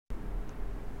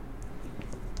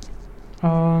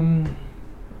Um,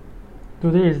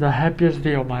 Today is the happiest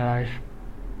day of my life.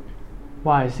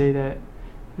 Why I say that?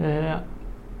 Uh,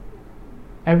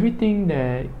 Everything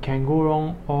that can go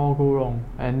wrong, all go wrong,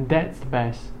 and that's the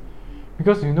best.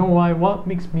 Because you know why? What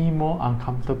makes me more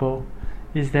uncomfortable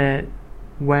is that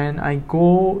when I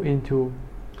go into,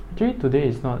 actually today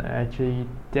is not actually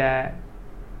that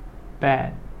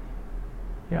bad.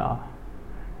 Yeah,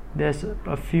 there's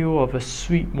a few of the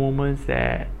sweet moments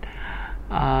that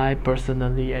I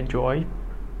personally enjoy,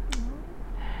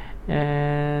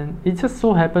 and it just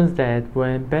so happens that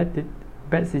when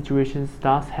bad situations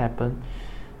does happen,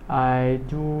 I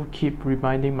do keep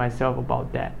reminding myself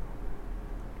about that,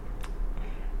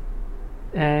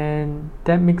 and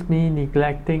that makes me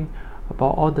neglecting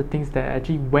about all the things that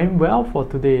actually went well for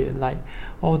today, like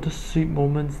all the sweet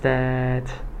moments that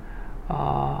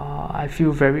I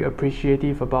feel very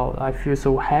appreciative about. I feel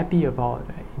so happy about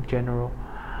in general.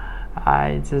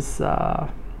 I just uh,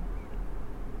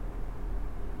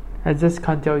 I just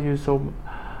can't tell you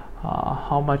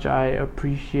how much I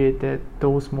appreciated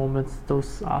those moments.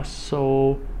 Those are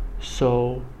so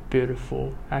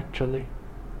beautiful, actually.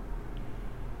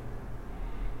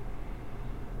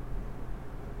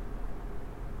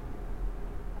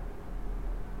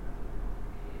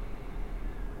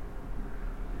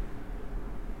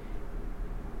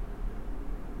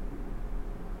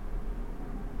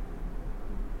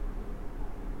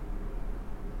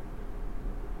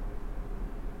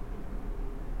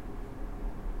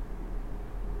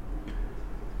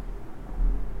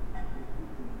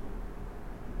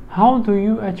 How do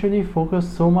you actually focus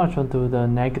so much onto the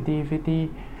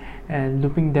negativity and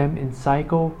looping them in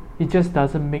cycle? It just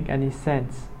doesn't make any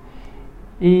sense.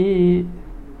 It,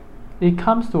 it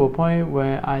comes to a point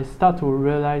where I start to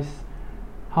realize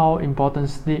how important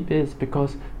sleep is,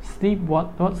 because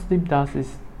what sleep does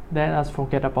is let us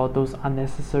forget about those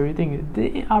unnecessary things.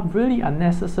 They are really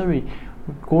unnecessary.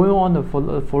 Going on the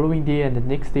following day and the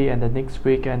next day and the next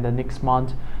week and the next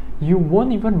month, you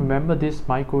won't even remember this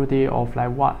micro day of like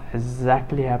what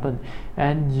exactly happened,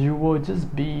 and you will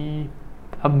just be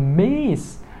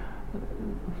amazed.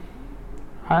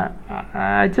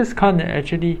 I just can't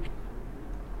actually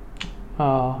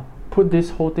put this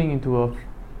whole thing into a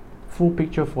full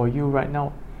picture for you right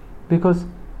now, because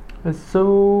it's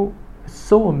so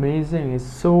amazing, it's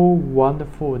so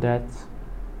wonderful that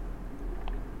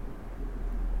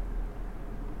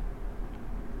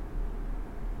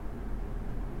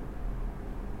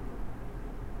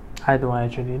I don't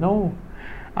actually know.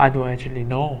 I don't actually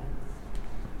know.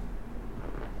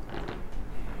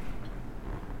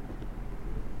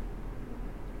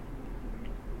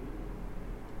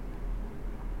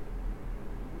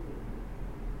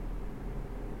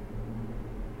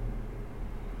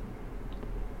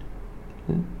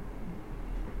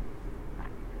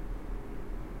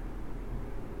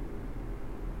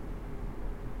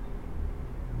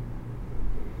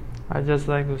 I just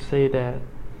like to say that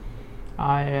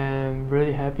I am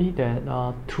really happy that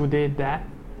today that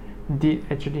did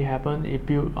actually happen. It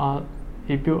built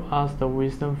us the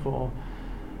wisdom for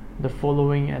the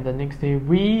following and the next day.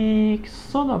 We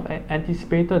sort of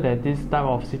anticipated that this type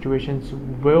of situations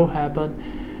will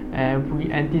happen, and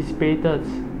we anticipated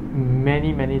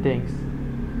many things.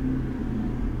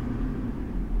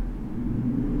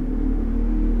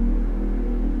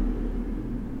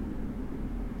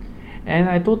 And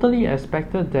I totally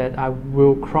expected that I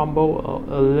will crumble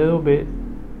a little bit.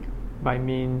 I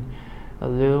mean, a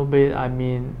little bit, I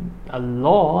mean a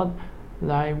lot.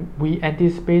 Like, we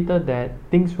anticipated that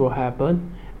things will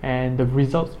happen and the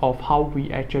results of how we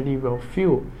actually will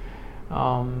feel.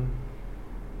 um,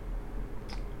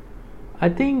 I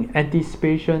think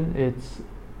anticipation is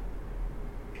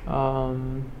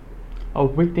um, a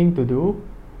weak thing to do.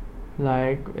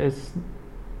 Like, it's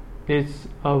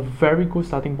a very good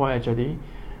starting point. Actually,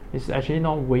 it's actually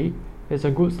not weak. It's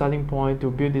a good starting point to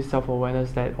build this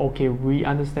self-awareness that okay, we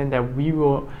understand that we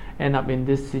will end up in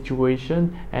this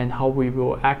situation and how we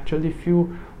will actually feel,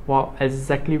 what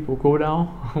exactly will go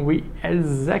down. We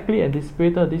exactly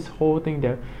anticipated this whole thing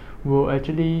that will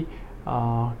actually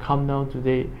come down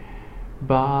today.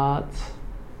 But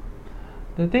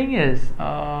the thing is,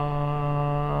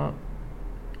 I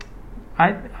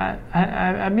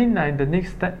mean, like, the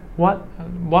next step,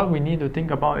 what we need to think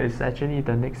about is actually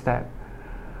the next step.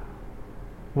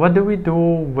 What do we do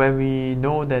when we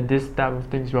know that this type of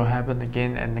things will happen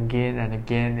again and again and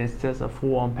again? It's just a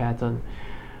full-on pattern.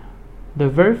 The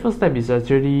very first step is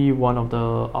actually one of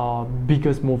the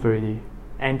biggest move already.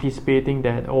 Anticipating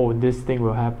that, oh, this thing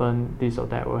will happen, this or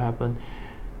that will happen.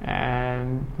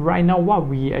 And right now what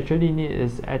we actually need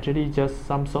is actually just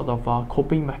some sort of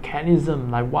coping mechanism,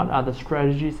 like what are the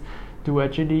strategies to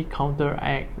actually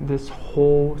counteract this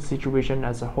whole situation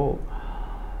as a whole.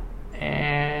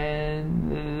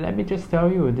 And let me just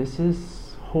tell you, this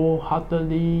is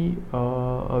wholeheartedly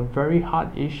a very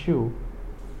hard issue.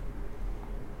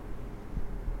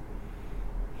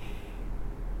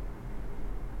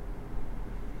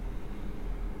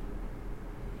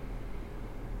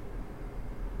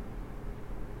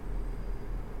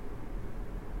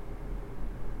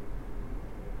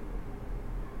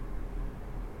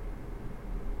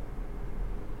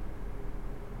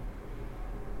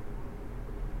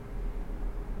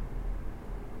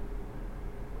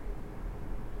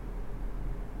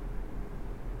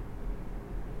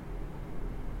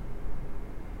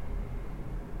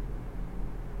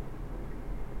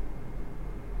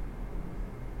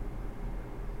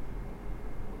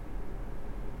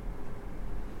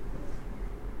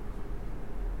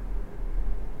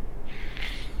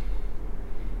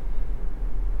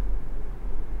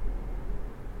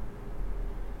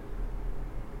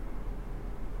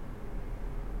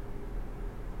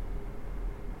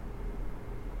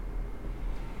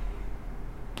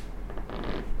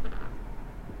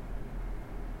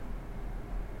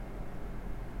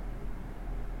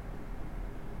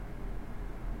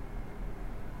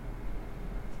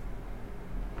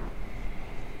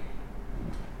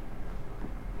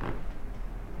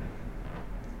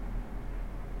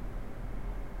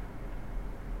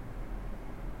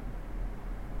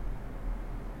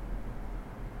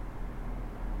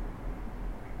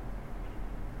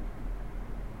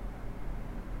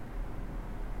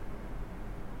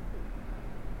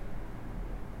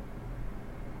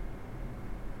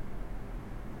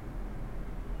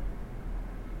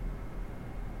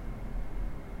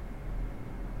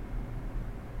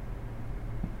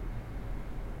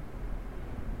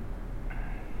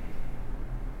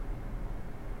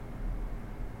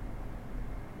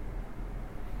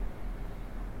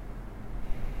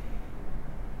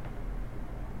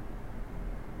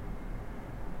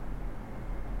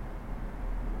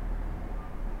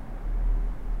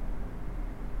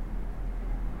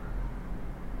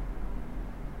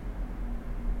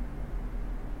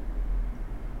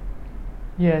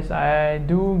 Yes, I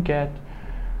do get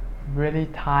really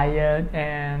tired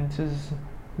and just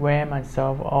wear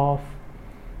myself off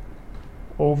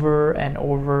over and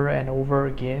over and over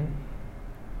again.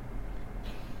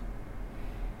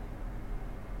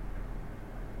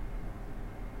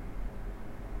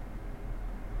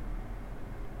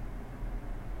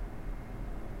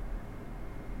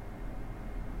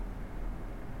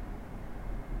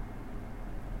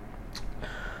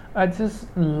 I just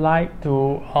like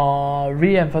to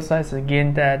re-emphasize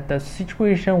again that the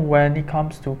situation when it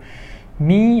comes to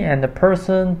me and the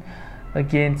person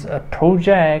against a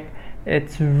project,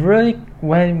 it's really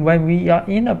when we are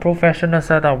in a professional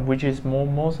setup, which is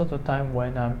most of the time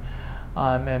when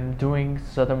I'm doing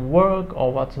certain work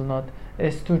or whatnot,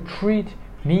 is to treat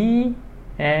me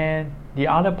and the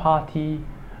other party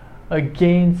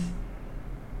against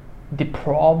the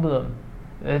problem.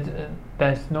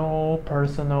 There's no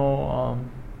personal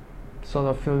sort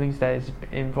of feelings that is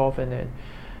involved in it,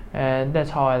 and that's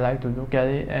how I like to look at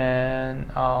it.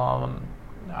 And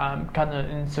I'm kind of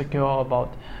insecure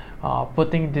about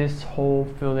putting this whole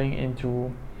feeling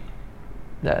into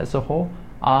that as a whole.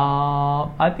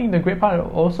 I think the great part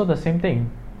is also the same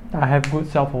thing. I have good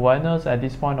self-awareness at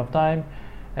this point of time,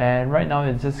 and right now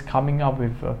it's just coming up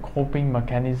with a coping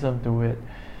mechanism to it.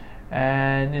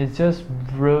 And it just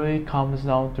really comes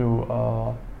down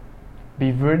to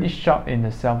be really sharp in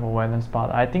the self-awareness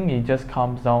part. I think it just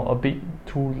comes down a bit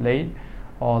too late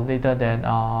or later than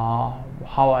how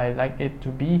I like it to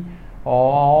be,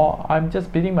 or I'm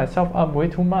just beating myself up way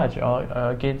too much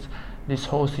against this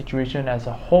whole situation as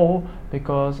a whole,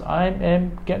 because I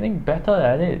am getting better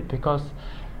at it, because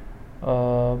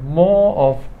more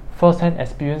of first-hand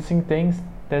experiencing things,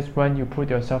 that's when you put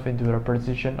yourself into the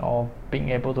position of being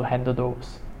able to handle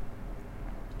those.